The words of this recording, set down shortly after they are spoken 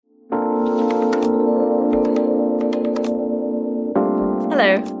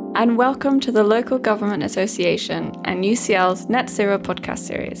Hello, and welcome to the Local Government Association and UCL's Net Zero podcast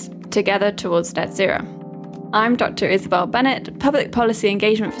series, Together Towards Net Zero. I'm Dr. Isabel Bennett, Public Policy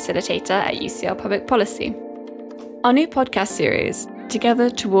Engagement Facilitator at UCL Public Policy. Our new podcast series,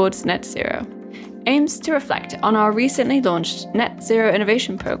 Together Towards Net Zero, aims to reflect on our recently launched Net Zero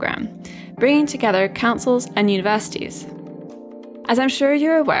Innovation Programme, bringing together councils and universities. As I'm sure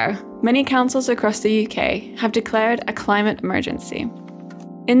you're aware, many councils across the UK have declared a climate emergency.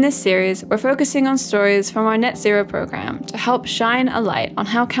 In this series, we're focusing on stories from our Net Zero programme to help shine a light on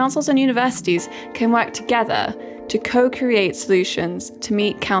how councils and universities can work together to co-create solutions to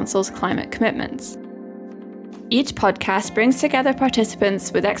meet councils' climate commitments. Each podcast brings together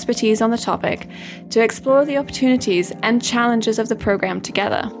participants with expertise on the topic to explore the opportunities and challenges of the programme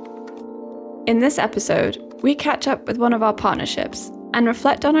together. In this episode, we catch up with one of our partnerships and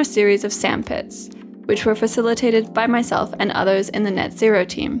reflect on our series of sandpits, which were facilitated by myself and others in the Net Zero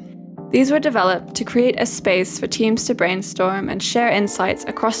team. These were developed to create a space for teams to brainstorm and share insights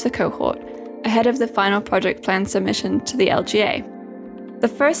across the cohort ahead of the final project plan submission to the LGA. The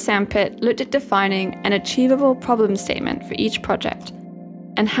first sandpit looked at defining an achievable problem statement for each project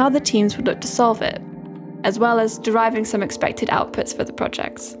and how the teams would look to solve it, as well as deriving some expected outputs for the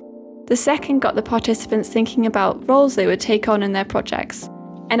projects. The second got the participants thinking about roles they would take on in their projects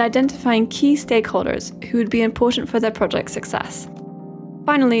and identifying key stakeholders who would be important for their project success.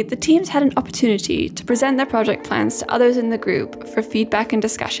 Finally, the teams had an opportunity to present their project plans to others in the group for feedback and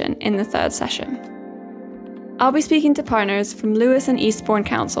discussion in the third session. I'll be speaking to partners from Lewes and Eastbourne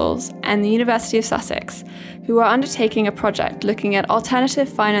councils and the University of Sussex, who are undertaking a project looking at alternative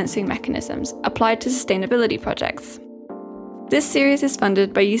financing mechanisms applied to sustainability projects. This series is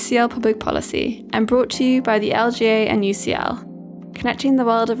funded by UCL Public Policy and brought to you by the LGA and UCL, connecting the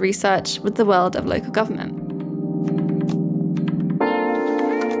world of research with the world of local government.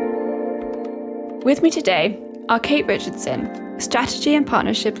 With me today are Kate Richardson, Strategy and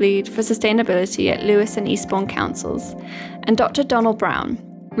Partnership Lead for Sustainability at Lewes and Eastbourne Councils, and Dr. Donald Brown,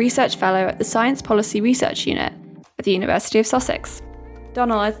 Research Fellow at the Science Policy Research Unit at the University of Sussex.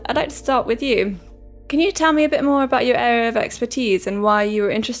 Donald, I'd like to start with you. Can you tell me a bit more about your area of expertise and why you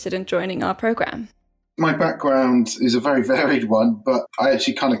were interested in joining our programme? My background is a very varied one, but I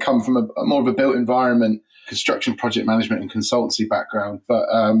actually kind of come from a more of a built environment, construction project management and consultancy background, but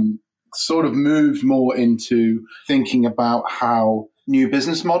sort of moved more into thinking about how new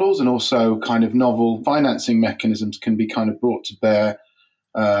business models and also kind of novel financing mechanisms can be kind of brought to bear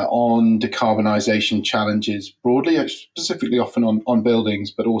on decarbonisation challenges broadly, specifically often on buildings,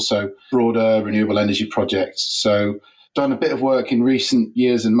 but also broader renewable energy projects. So done a bit of work in recent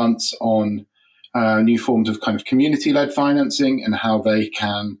years and months on new forms of kind of community-led financing and how they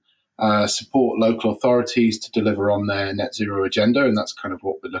can support local authorities to deliver on their net zero agenda. And that's kind of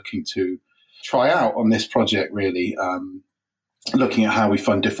what we're looking to try out on this project, really, looking at how we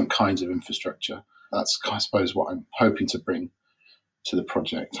fund different kinds of infrastructure. That's, I suppose, what I'm hoping to bring to the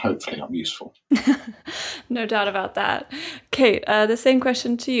project. Hopefully I'm useful. No doubt about that. Kate, the same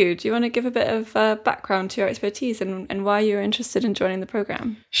question to you. Do you want to give a bit of background to your expertise and why you're interested in joining the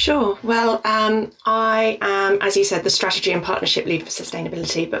programme? Sure. Well, I am, as you said, the Strategy and Partnership Lead for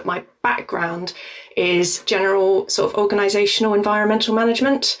Sustainability, but my background is general sort of organisational environmental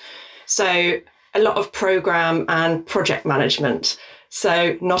management. So a lot of programme and project management.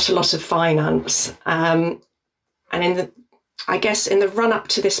 So not a lot of finance. And in the run-up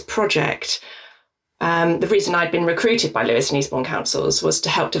to this project, the reason I'd been recruited by Lewes and Eastbourne Councils was to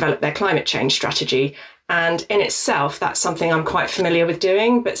help develop their climate change strategy. And in itself, that's something I'm quite familiar with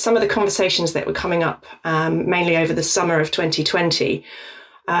doing. But some of the conversations that were coming up, mainly over the summer of 2020,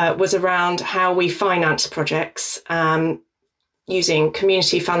 was around how we finance projects using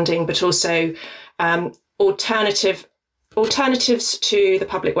community funding, but also alternatives to the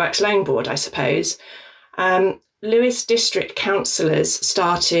Public Works Loan Board, I suppose. Lewes district councillors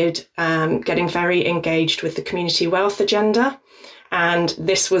started getting very engaged with the community wealth agenda. And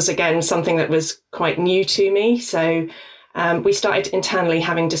this was, again, something that was quite new to me. So we started internally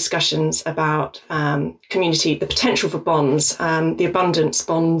having discussions about the potential for bonds. The abundance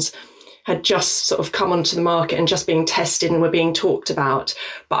bonds had just sort of come onto the market and just being tested and were being talked about.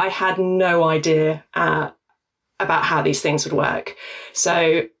 But I had no idea about how these things would work.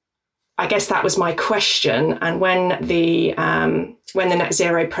 So I guess that was my question. And when the Net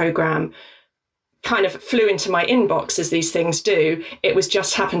Zero programme kind of flew into my inbox, as these things do, it was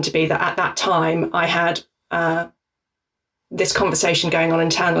just happened to be that at that time I had this conversation going on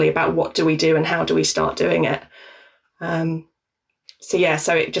internally about what do we do and how do we start doing it.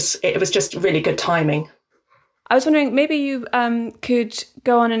 So it was just really good timing. I was wondering, maybe you could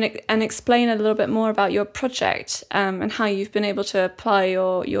go on and explain a little bit more about your project and how you've been able to apply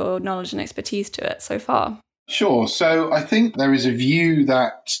your knowledge and expertise to it so far. Sure. So I think there is a view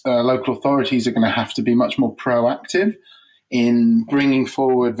that local authorities are going to have to be much more proactive in bringing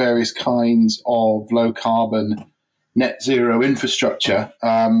forward various kinds of low carbon net zero infrastructure.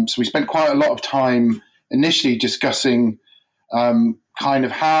 So we spent quite a lot of time initially discussing kind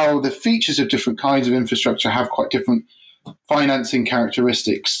of how the features of different kinds of infrastructure have quite different financing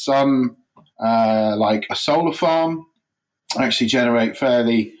characteristics. Some, like a solar farm, actually generate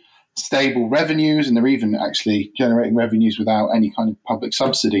fairly stable revenues, and they're even actually generating revenues without any kind of public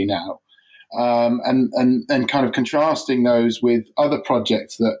subsidy now. And kind of contrasting those with other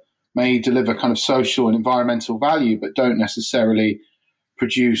projects that may deliver kind of social and environmental value, but don't necessarily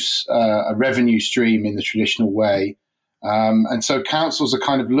produce a revenue stream in the traditional way. And so councils are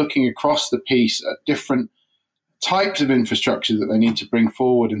kind of looking across the piece at different types of infrastructure that they need to bring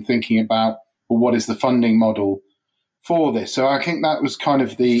forward and thinking about, well, what is the funding model for this? So I think that was kind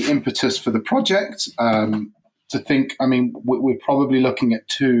of the impetus for the project, to think, I mean, we're probably looking at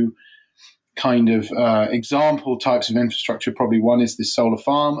two kind of example types of infrastructure. Probably one is this solar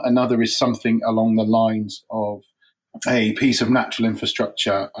farm. Another is something along the lines of a piece of natural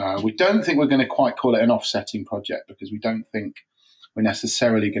infrastructure. We don't think we're going to quite call it an offsetting project because we don't think we're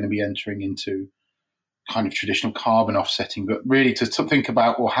necessarily going to be entering into kind of traditional carbon offsetting, but really to think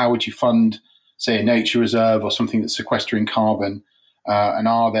about, well, how would you fund, say, a nature reserve or something that's sequestering carbon? And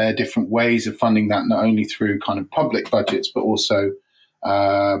are there different ways of funding that, not only through kind of public budgets, but also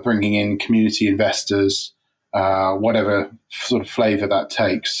bringing in community investors, whatever sort of flavour that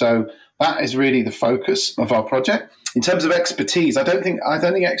takes. So that is really the focus of our project. In terms of expertise, I don't think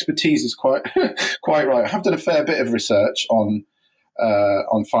expertise is quite quite right. I have done a fair bit of research on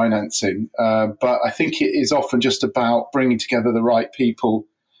financing, but I think it is often just about bringing together the right people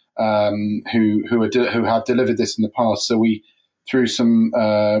who have delivered this in the past. So through some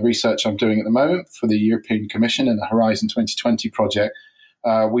research I'm doing at the moment for the European Commission and the Horizon 2020 project,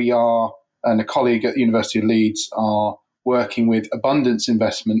 we are, and a colleague at the University of Leeds, are working with Abundance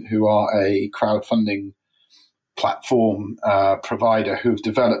Investment, who are a crowdfunding platform provider who've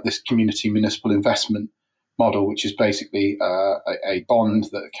developed this community municipal investment model, which is basically a bond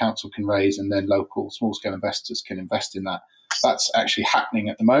that a council can raise and then local small-scale investors can invest in that. That's actually happening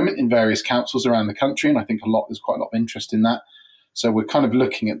at the moment in various councils around the country, and I think there's quite a lot of interest in that. So we're kind of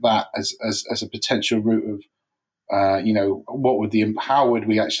looking at that as a potential route of, how would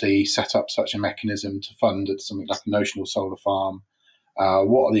we actually set up such a mechanism to fund something like a notional solar farm?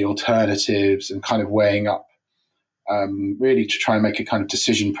 What are the alternatives, and kind of weighing up, really to try and make a kind of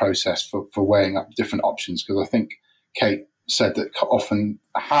decision process for weighing up different options. Because I think Kate said that often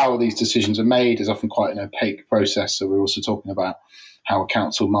how these decisions are made is often quite an opaque process. So we're also talking about how a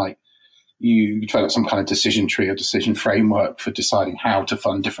council might develop some kind of decision tree or decision framework for deciding how to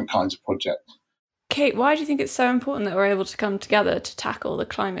fund different kinds of projects. Kate, why do you think it's so important that we're able to come together to tackle the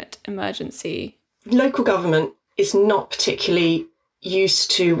climate emergency? Local government is not particularly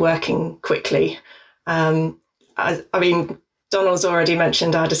used to working quickly. Donald's already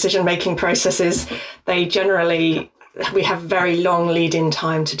mentioned our decision-making processes. We have very long lead-in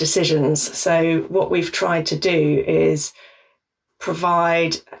time to decisions. So what we've tried to do is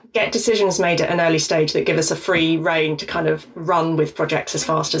get decisions made at an early stage that give us a free rein to kind of run with projects as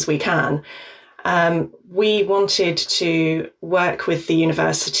fast as we can. We wanted to work with the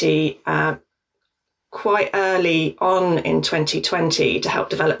university quite early on in 2020 to help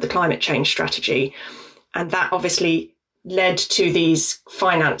develop the climate change strategy. And that obviously led to these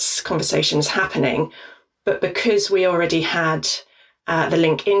finance conversations happening. But because we already had the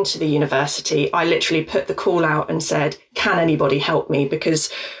link into the university, I literally put the call out and said, can anybody help me?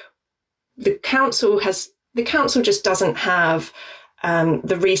 Because the council just doesn't have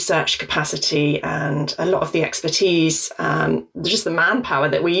the research capacity and a lot of the expertise, just the manpower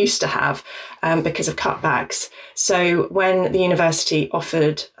that we used to have because of cutbacks. So when the university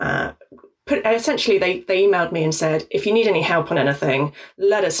offered, essentially they emailed me and said, if you need any help on anything,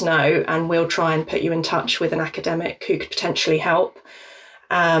 let us know and we'll try and put you in touch with an academic who could potentially help.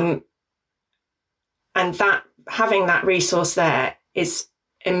 And that having that resource there is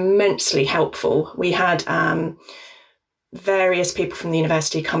immensely helpful. We had various people from the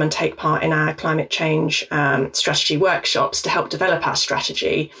university come and take part in our climate change strategy workshops to help develop our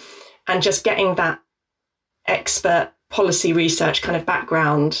strategy, and just getting that expert policy research kind of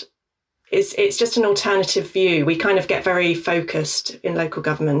background it's just an alternative view. We kind of get very focused in local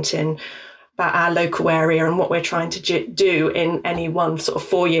government in about our local area and what we're trying to do in any one sort of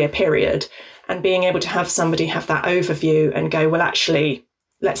 4-year period, and being able to have somebody have that overview and go, well, actually,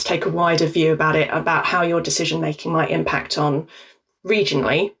 let's take a wider view about it, about how your decision making might impact on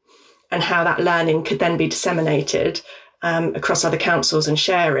regionally and how that learning could then be disseminated across other councils and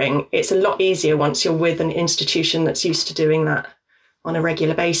sharing. It's a lot easier once you're with an institution that's used to doing that on a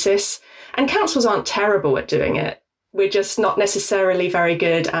regular basis. And councils aren't terrible at doing it. We're just not necessarily very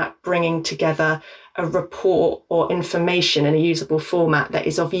good at bringing together a report or information in a usable format that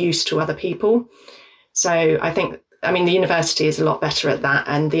is of use to other people. So I mean, the university is a lot better at that,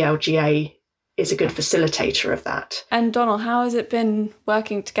 and the LGA is a good facilitator of that. And Donald, how has it been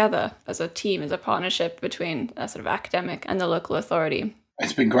working together as a team, as a partnership between a sort of academic and the local authority?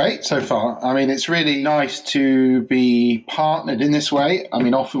 It's been great so far. I mean, it's really nice to be partnered in this way. I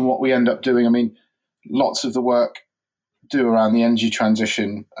mean, often what we end up doing, I mean, lots of the work do around the energy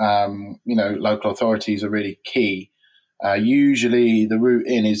transition, local authorities are really key. Usually the route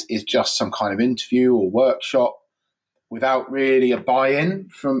in is just some kind of interview or workshop without really a buy-in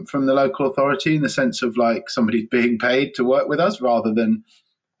from the local authority, in the sense of like somebody being paid to work with us rather than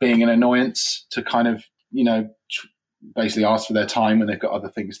being an annoyance to kind of, basically ask for their time when they've got other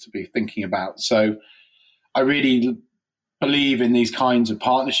things to be thinking about. So I really believe in these kinds of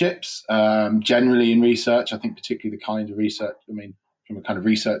partnerships, generally in research. I think particularly the kind of research, from a kind of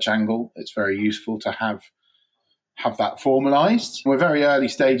research angle, it's very useful to have that formalized. We're very early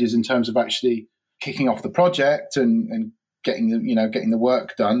stages in terms of actually kicking off the project and getting the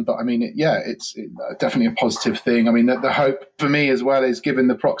work done. But I mean, it's definitely a positive thing. I mean, the hope for me as well is, given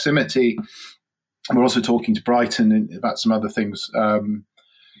the proximity, and we're also talking to Brighton about some other things,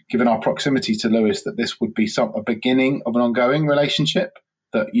 given our proximity to Lewes, that this would be a beginning of an ongoing relationship,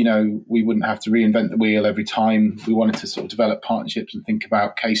 that, we wouldn't have to reinvent the wheel every time we wanted to sort of develop partnerships and think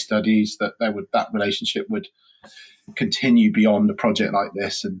about case studies, that relationship would continue beyond a project like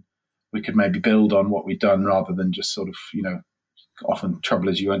this, and we could maybe build on what we've done rather than just sort of, often trouble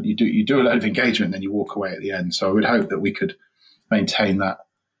is you do a lot of engagement and then you walk away at the end. So I would hope that we could maintain that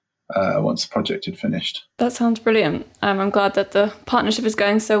once the project had finished. That sounds brilliant. I'm glad that the partnership is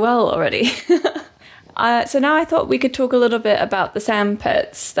going so well already. So now I thought we could talk a little bit about the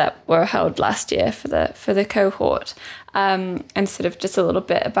sandpits that were held last year for the cohort, and sort of just a little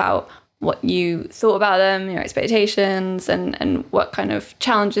bit about what you thought about them, your expectations, and what kind of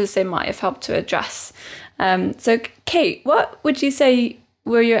challenges they might have helped to address. So Kate, what would you say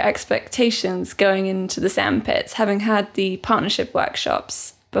were your expectations going into the sandpits, having had the partnership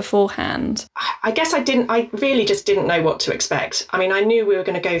workshops beforehand? I guess I really just didn't know what to expect. I mean, I knew we were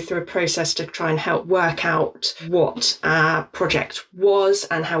going to go through a process to try and help work out what our project was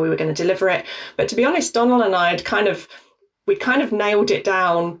and how we were going to deliver it. But to be honest, Donald and I we kind of nailed it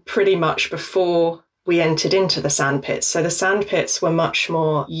down pretty much before we entered into the sandpits. So the sandpits were much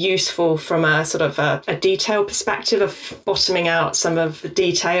more useful from a sort of a detail perspective of bottoming out some of the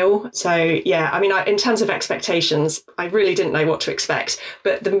detail. So yeah, I mean, in terms of expectations, I really didn't know what to expect.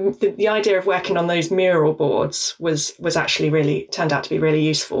 But the idea of working on those mural boards was actually turned out to be really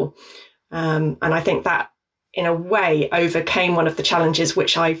useful. And I think that in a way overcame one of the challenges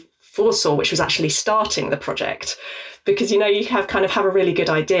which I foresaw, which was actually starting the project. Because, you have a really good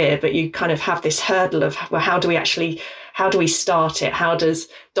idea, but you kind of have this hurdle of, well, how do we start it? How does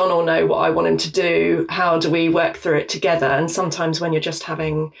Donald know what I want him to do? How do we work through it together? And sometimes when you're just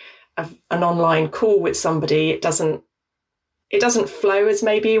having an online call with somebody, it doesn't flow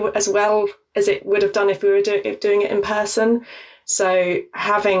as well as it would have done if we were doing it in person. So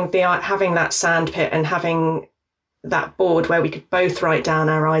having that sandpit and having that board where we could both write down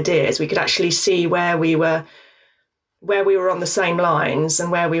our ideas, we could actually see where we were on the same lines and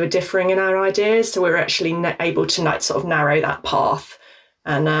where we were differing in our ideas. So we were actually able to sort of narrow that path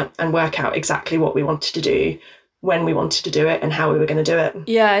and work out exactly what we wanted to do, when we wanted to do it, and how we were going to do it.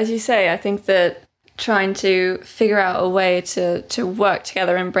 Yeah, as you say, I think that trying to figure out a way to work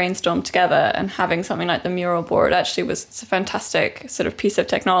together and brainstorm together, and having something like the mural board actually was a fantastic sort of piece of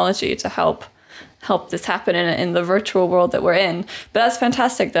technology to help this happen in the virtual world that we're in. But that's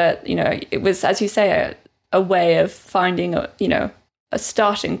fantastic that, it was, as you say, a way of finding a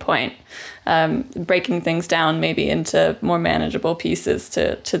starting point, breaking things down maybe into more manageable pieces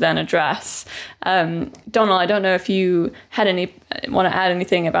to then address. Donald, I don't know if you want to add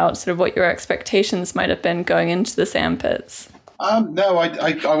anything about sort of what your expectations might have been going into the sandpits. No,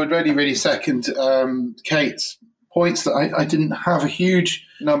 I would really second Kate's points that I didn't have a huge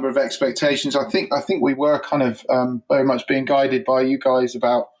number of expectations. I think we were kind of very much being guided by you guys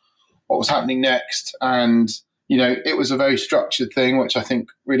about what was happening next. And, it was a very structured thing, which I think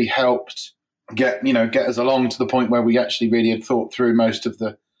really helped get us along to the point where we actually really had thought through most of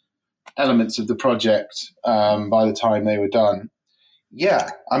the elements of the project by the time they were done. Yeah,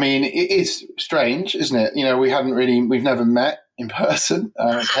 I mean, it is strange, isn't it? We've never met in person,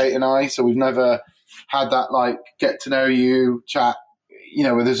 Kate and I, so we've never had that like get to know you chat.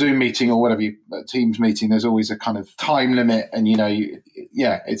 With a Zoom meeting or whatever, a Teams meeting, there's always a kind of time limit, and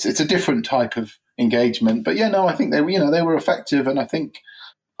it's a different type of engagement. But I think they were effective, and I think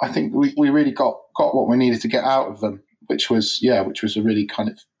we really got what we needed to get out of them, which was a really kind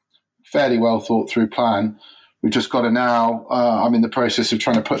of fairly well thought through plan. We've just got to now. I'm in the process of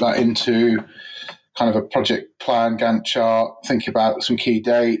trying to put that into kind of a project plan, Gantt chart, think about some key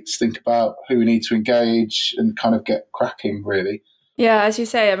dates, think about who we need to engage, and kind of get cracking, really. Yeah, as you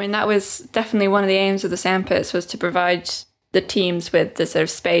say, I mean, that was definitely one of the aims of the Sandpits, was to provide the teams with the sort of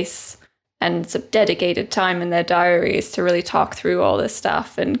space and some dedicated time in their diaries to really talk through all this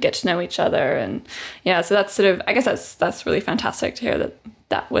stuff and get to know each other. And so that's sort of, I guess that's really fantastic to hear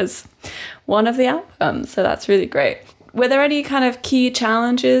that was one of the outcomes. So that's really great. Were there any kind of key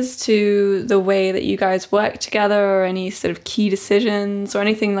challenges to the way that you guys work together, or any sort of key decisions or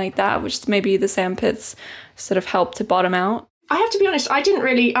anything like that, which maybe the Sandpits sort of helped to bottom out? I have to be honest, I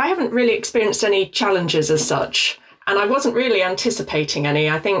haven't really experienced any challenges as such, and I wasn't really anticipating any.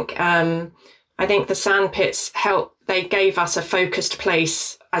 I think the Sandpits they gave us a focused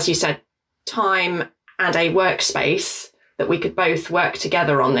place, as you said, time and a workspace that we could both work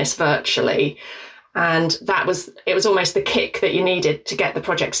together on this virtually. And it was almost the kick that you needed to get the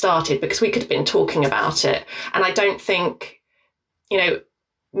project started, because we could have been talking about it. And I don't think,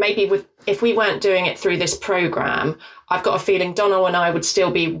 maybe if we weren't doing it through this programme, I've got a feeling Donald and I would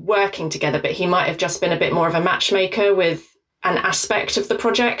still be working together, but he might have just been a bit more of a matchmaker with an aspect of the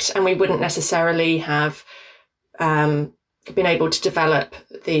project, and we wouldn't necessarily have been able to develop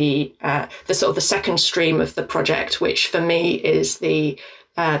the sort of the second stream of the project, which for me is the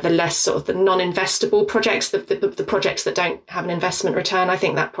less sort of the non-investable projects, the projects that don't have an investment return. I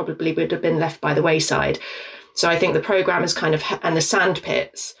think that probably would have been left by the wayside. So I think the programme is and the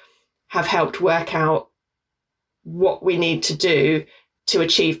Sandpits have helped work out what we need to do to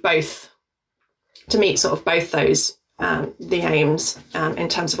achieve to meet sort of both those, the aims in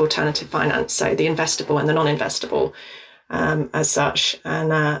terms of alternative finance, so the investable and the non-investable as such.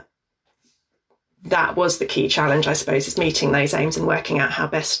 And that was the key challenge, I suppose, is meeting those aims and working out how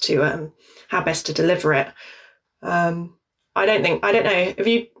best to deliver it. I don't know, have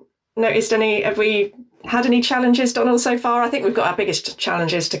you noticed have we had any challenges, Donald, so far? I think we've got our biggest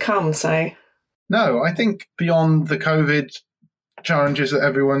challenges to come, so. No, I think beyond the COVID challenges that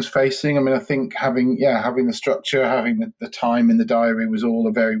everyone's facing, I mean, I think having the structure, having the time in the diary was all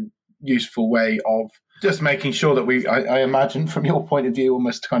a very useful way of just making sure that I imagine from your point of view,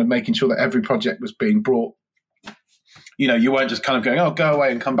 almost kind of making sure that every project was being brought. You weren't just kind of going, oh, go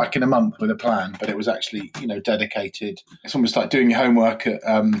away and come back in a month with a plan, but it was actually, dedicated. It's almost like doing your homework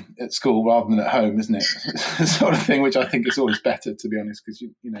at school rather than at home, isn't it? Sort of thing, which I think is always better, to be honest, because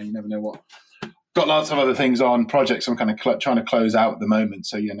you never know what. Got lots of other things on, projects I'm kind of trying to close out at the moment.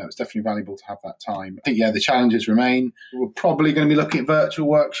 So, it's definitely valuable to have that time. I think, the challenges remain. We're probably going to be looking at virtual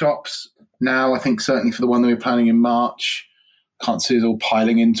workshops now. I think certainly for the one that we're planning in March, can't see us all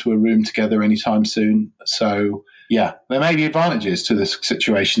piling into a room together anytime soon. So, there may be advantages to this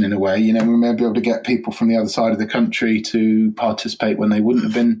situation in a way. We may be able to get people from the other side of the country to participate when they wouldn't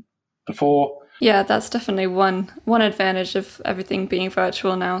have been before. Yeah, that's definitely one advantage of everything being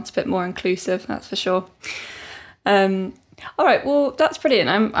virtual now. It's a bit more inclusive, that's for sure. All right, well, that's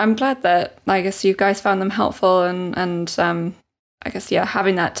brilliant. I'm glad that, I guess, you guys found them helpful, and I guess,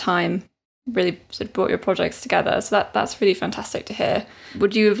 having that time really sort of brought your projects together. So that's really fantastic to hear.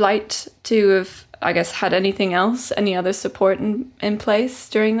 Would you have liked to have, I guess, had anything else, any other support in place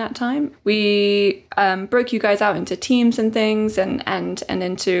during that time? We broke you guys out into teams and things and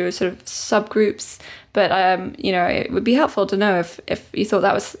into sort of subgroups. But, it would be helpful to know if you thought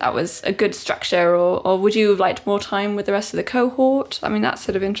that was a good structure, or would you have liked more time with the rest of the cohort? I mean, that's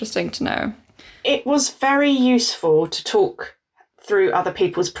sort of interesting to know. It was very useful to talk through other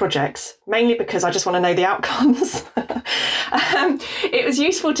people's projects, mainly because I just want to know the outcomes. It was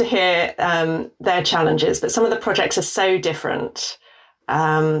useful to hear their challenges, but some of the projects are so different.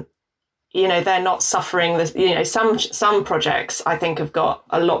 They're not suffering. Some projects I think have got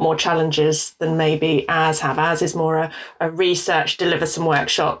a lot more challenges than maybe As have. As is more a research, deliver some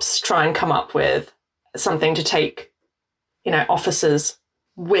workshops, try and come up with something to take, officers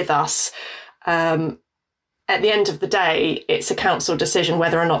with us. At the end of the day, it's a council decision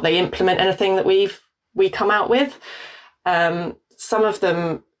whether or not they implement anything that we come out with. Some of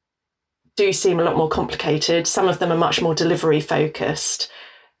them do seem a lot more complicated. Some of them are much more delivery focused.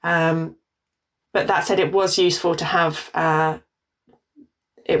 But that said, it was useful to have,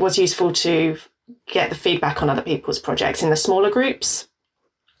 get the feedback on other people's projects in the smaller groups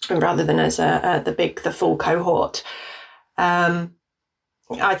rather than as the full cohort.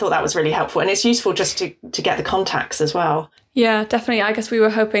 I thought that was really helpful, and it's useful just to get the contacts as well. Yeah, definitely. I guess we were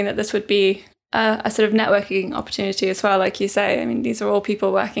hoping that this would be a sort of networking opportunity as well, like you say. I mean, these are all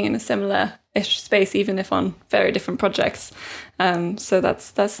people working in a similar-ish space, even if on very different projects. So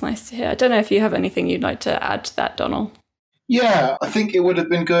that's nice to hear. I don't know if you have anything you'd like to add to that, Donald. Yeah, I think it would have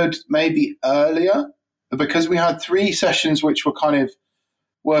been good maybe earlier, because we had 3 sessions which were kind of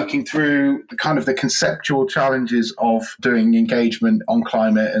working through the conceptual challenges of doing engagement on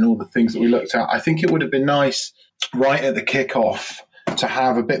climate and all the things that we looked at. I think it would have been nice right at the kickoff to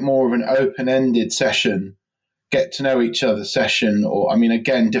have a bit more of an open-ended session, get to know each other session, or, I mean,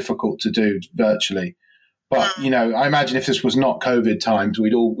 again, difficult to do virtually. But, I imagine if this was not COVID times,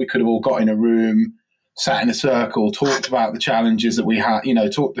 we could have all got in a room, sat in a circle, talked about the challenges that we had,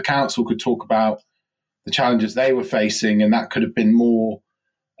 the council could talk about the challenges they were facing, and that could have been more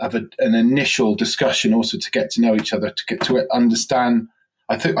of an initial discussion also to get to know each other, to get to understand.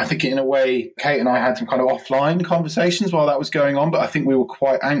 I think in a way, Kate and I had some kind of offline conversations while that was going on, but I think we were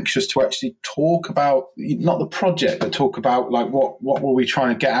quite anxious to actually talk about, not the project, but talk about like what were we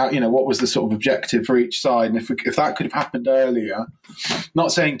trying to get out, what was the sort of objective for each side. And if that could have happened earlier,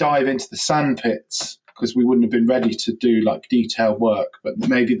 not saying dive into the sandpits, because we wouldn't have been ready to do like detailed work, but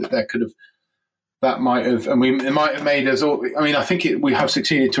maybe it might have made us all. I mean, I think we have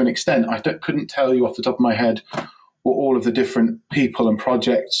succeeded to an extent. I couldn't tell you off the top of my head what all of the different people and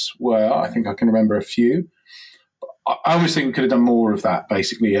projects were. I think I can remember a few. I almost think we could have done more of that,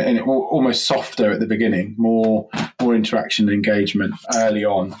 basically, and almost softer at the beginning, more interaction and engagement early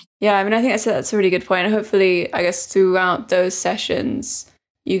on. Yeah, I mean, I think that's a really good point. And hopefully, I guess throughout those sessions,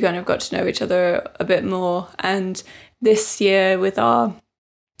 you kind of got to know each other a bit more. And this year, with our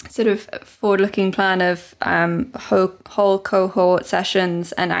sort of forward-looking plan of whole cohort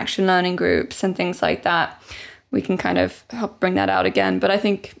sessions and action learning groups and things like that, we can kind of help bring that out again. But I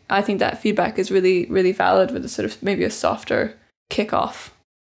think that feedback is really, really valid with a sort of maybe a softer kickoff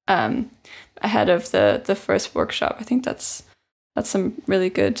ahead of the first workshop. I think that's some really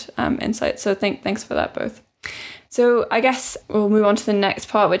good insight. So thanks for that both. So I guess we'll move on to the next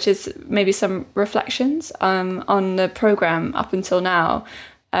part, which is maybe some reflections on the programme up until now.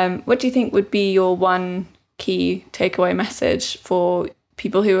 What do you think would be your one key takeaway message for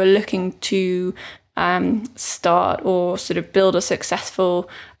people who are looking to start or sort of build a successful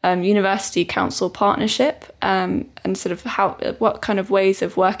university council partnership, and sort of what kind of ways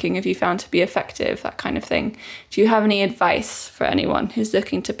of working have you found to be effective, that kind of thing? Do you have any advice for anyone who's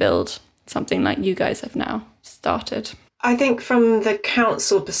looking to build something like you guys have now started? I think from the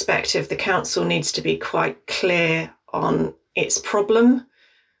council perspective, the council needs to be quite clear on its problem.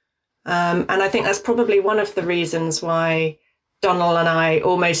 And I think that's probably one of the reasons why Donald and I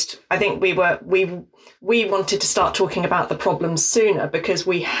think we wanted to start talking about the problem sooner, because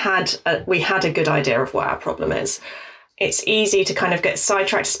we had a good idea of what our problem is. It's easy to kind of get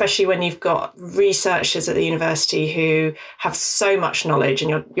sidetracked, especially when you've got researchers at the university who have so much knowledge,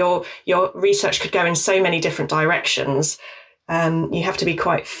 and your research could go in so many different directions. You have to be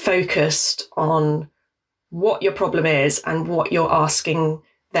quite focused on what your problem is and what you're asking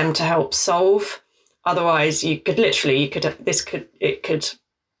them to help solve. Otherwise, it could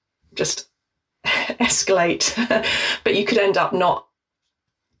just escalate, but you could end up not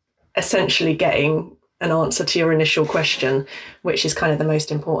essentially getting an answer to your initial question, which is kind of the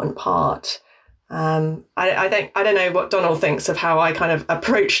most important part. I don't know what Donald thinks of how I kind of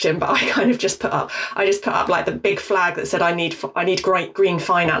approached him, but I kind of just put up like the big flag that said, I need green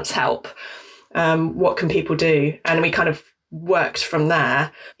finance help. What can people do? And we kind of worked from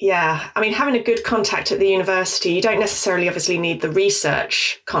there. Yeah, I mean, having a good contact at the university, you don't necessarily obviously need the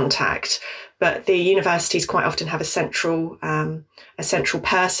research contact, but the universities quite often have a central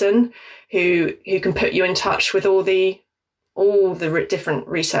person who can put you in touch with all the different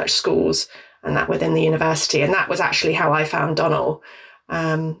research schools and that within the university. And that was actually how I found Donald.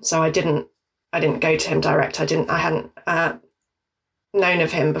 So I didn't go to him direct. I hadn't known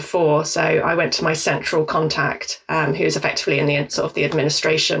of him before, so I went to my central contact, who is effectively in the sort of the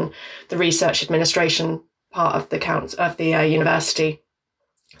administration, the research administration part of the university.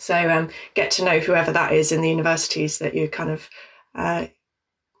 So get to know whoever that is in the universities that you kind of are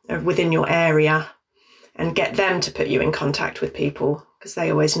within your area, and get them to put you in contact with people, because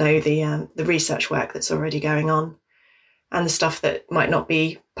they always know the research work that's already going on. and the stuff that might not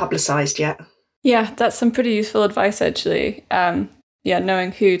be publicised yet. Yeah, that's some pretty useful advice, actually.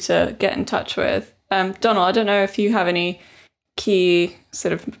 Knowing who to get in touch with. Donald, I don't know if you have any key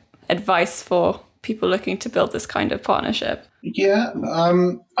sort of advice for people looking to build this kind of partnership. Yeah,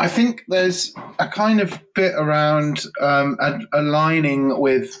 I think there's a kind of bit around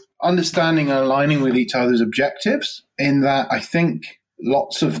understanding and aligning with each other's objectives, in that I think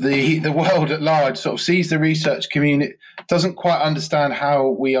lots of the world at large sort of sees the research community, doesn't quite understand how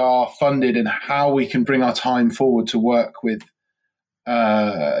we are funded and how we can bring our time forward to work with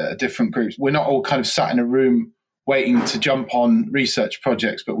different groups. We're not all kind of sat in a room waiting to jump on research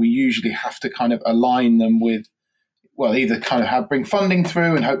projects, but we usually have to kind of align them with, well, either kind of bring funding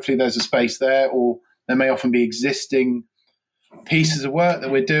through and hopefully there's a space there, or there may often be existing pieces of work that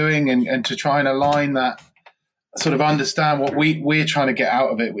we're doing, and to try and align that, sort of understand what we're trying to get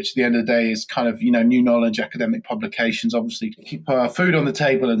out of it, which at the end of the day is kind of, new knowledge, academic publications, obviously to keep food on the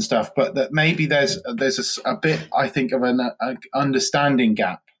table and stuff, but that maybe there's a bit, I think, of an understanding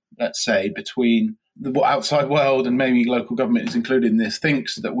gap, let's say, between the outside world and maybe local government is included in this,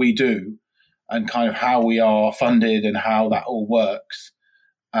 thinks that we do, and kind of how we are funded and how that all works.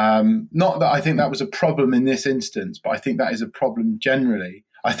 Not that I think that was a problem in this instance, but I think that is a problem generally.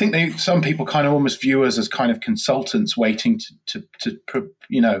 I think some people kind of almost view us as kind of consultants waiting to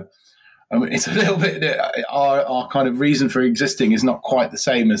it's a little bit, our kind of reason for existing is not quite the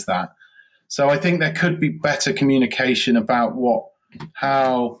same as that. So I think there could be better communication about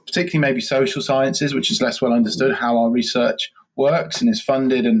how, particularly maybe social sciences, which is less well understood, how our research works and is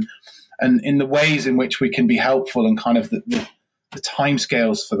funded, and in the ways in which we can be helpful, and kind of the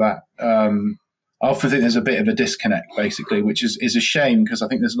timescales for that. I often think there's a bit of a disconnect, basically, which is a shame, because I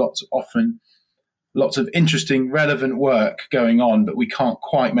think there's lots of interesting, relevant work going on, but we can't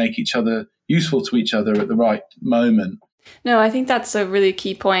quite make each other useful to each other at the right moment. No, I think that's a really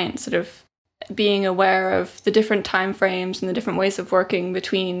key point, sort of being aware of the different timeframes and the different ways of working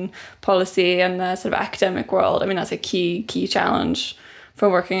between policy and the sort of academic world. I mean, that's a key challenge for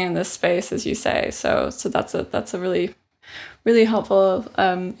working in this space, as you say. So that's a really, really helpful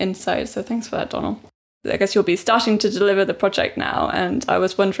insight. So thanks for that, Donald. I guess you'll be starting to deliver the project now, and I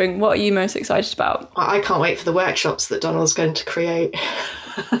was wondering, what are you most excited about? I can't wait for the workshops that Donald's going to create.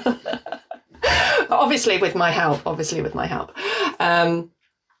 Obviously with my help.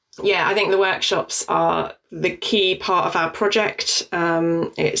 I think the workshops are the key part of our project.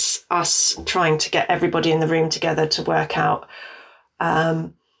 It's us trying to get everybody in the room together to work out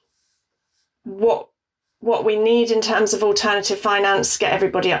what we need in terms of alternative finance, get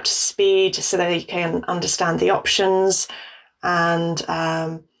everybody up to speed so they can understand the options, and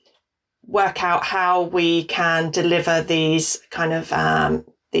work out how we can deliver these kind of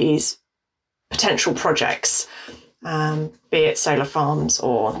these potential projects, be it solar farms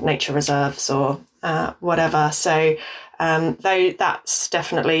or nature reserves or whatever. So though that's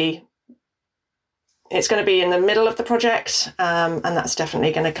definitely, it's going to be in the middle of the project, and that's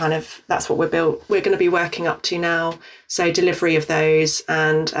definitely going to that's what we're going to be working up to now. So delivery of those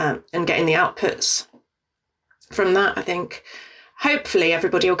and getting the outputs from that, I think hopefully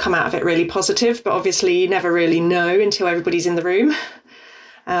everybody will come out of it really positive, but obviously you never really know until everybody's in the room,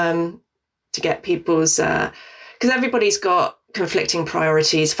 to get people's, because everybody's got conflicting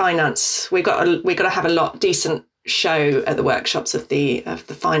priorities. Finance, we got to have a decent show at the workshops of the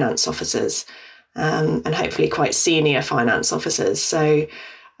finance officers. And hopefully quite senior finance officers. So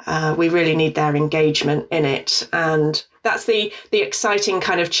we really need their engagement in it. And that's the exciting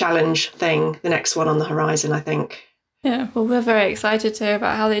kind of challenge thing, the next one on the horizon, I think. Yeah, well, we're very excited to hear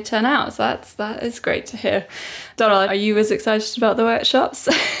about how they turn out. So that is great to hear. Donald, are you as excited about the workshops?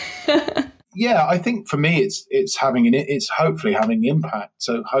 Yeah, I think for me it's hopefully having impact.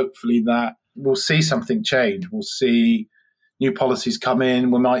 So hopefully that we'll see something change. We'll see new policies come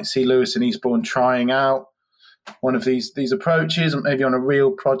in. We might see Lewis and Eastbourne trying out one of these approaches, maybe on a real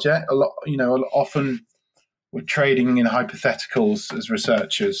project. Often we're trading in hypotheticals as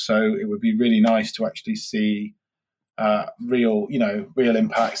researchers, so it would be really nice to actually see real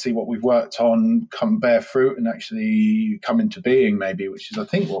impact, see what we've worked on come bear fruit and actually come into being, maybe, which is, I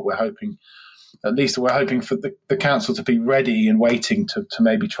think, what we're hoping. At least we're hoping for the council to be ready and waiting to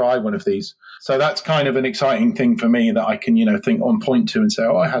maybe try one of these. So that's kind of an exciting thing for me that I can, point to and say,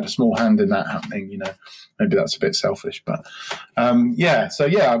 I had a small hand in that happening. Maybe that's a bit selfish, but I'm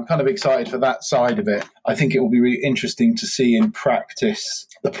kind of excited for that side of it. I think it will be really interesting to see in practice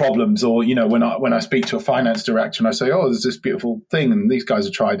the problems, or when I speak to a finance director and I say, there's this beautiful thing and these guys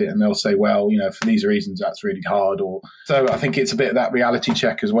have tried it, and they'll say, well, for these reasons that's really hard. So I think it's a bit of that reality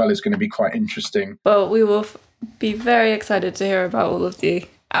check as well is going to be quite interesting. Well, we will Be very excited to hear about all of the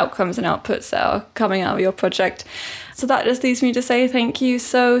outcomes and outputs that are coming out of your project. So that just leaves me to say thank you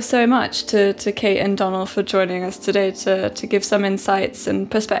so much to Kate and Donald for joining us today to give some insights and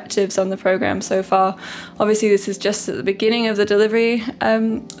perspectives on the programme so far. Obviously, this is just at the beginning of the delivery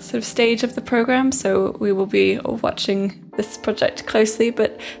sort of stage of the programme, so we will be watching this project closely.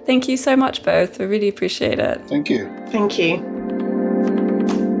 But thank you so much both. I really appreciate it. Thank you. Thank you.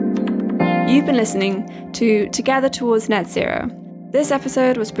 You've been listening to Together Towards Net Zero. This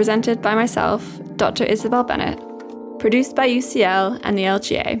episode was presented by myself, Dr. Isabel Bennett, produced by UCL and the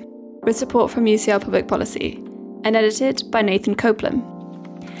LGA, with support from UCL Public Policy, and edited by Nathan Copeland.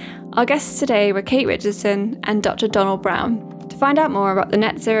 Our guests today were Kate Richardson and Dr. Donald Brown. To find out more about the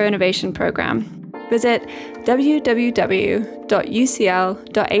Net Zero Innovation Programme, visit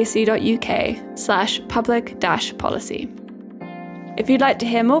www.ucl.ac.uk/public-policy. If you'd like to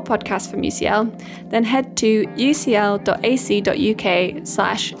hear more podcasts from UCL, then head to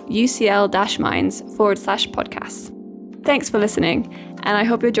ucl.ac.uk/UCL-minds/podcasts. Thanks for listening, and I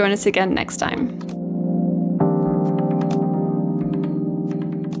hope you'll join us again next time.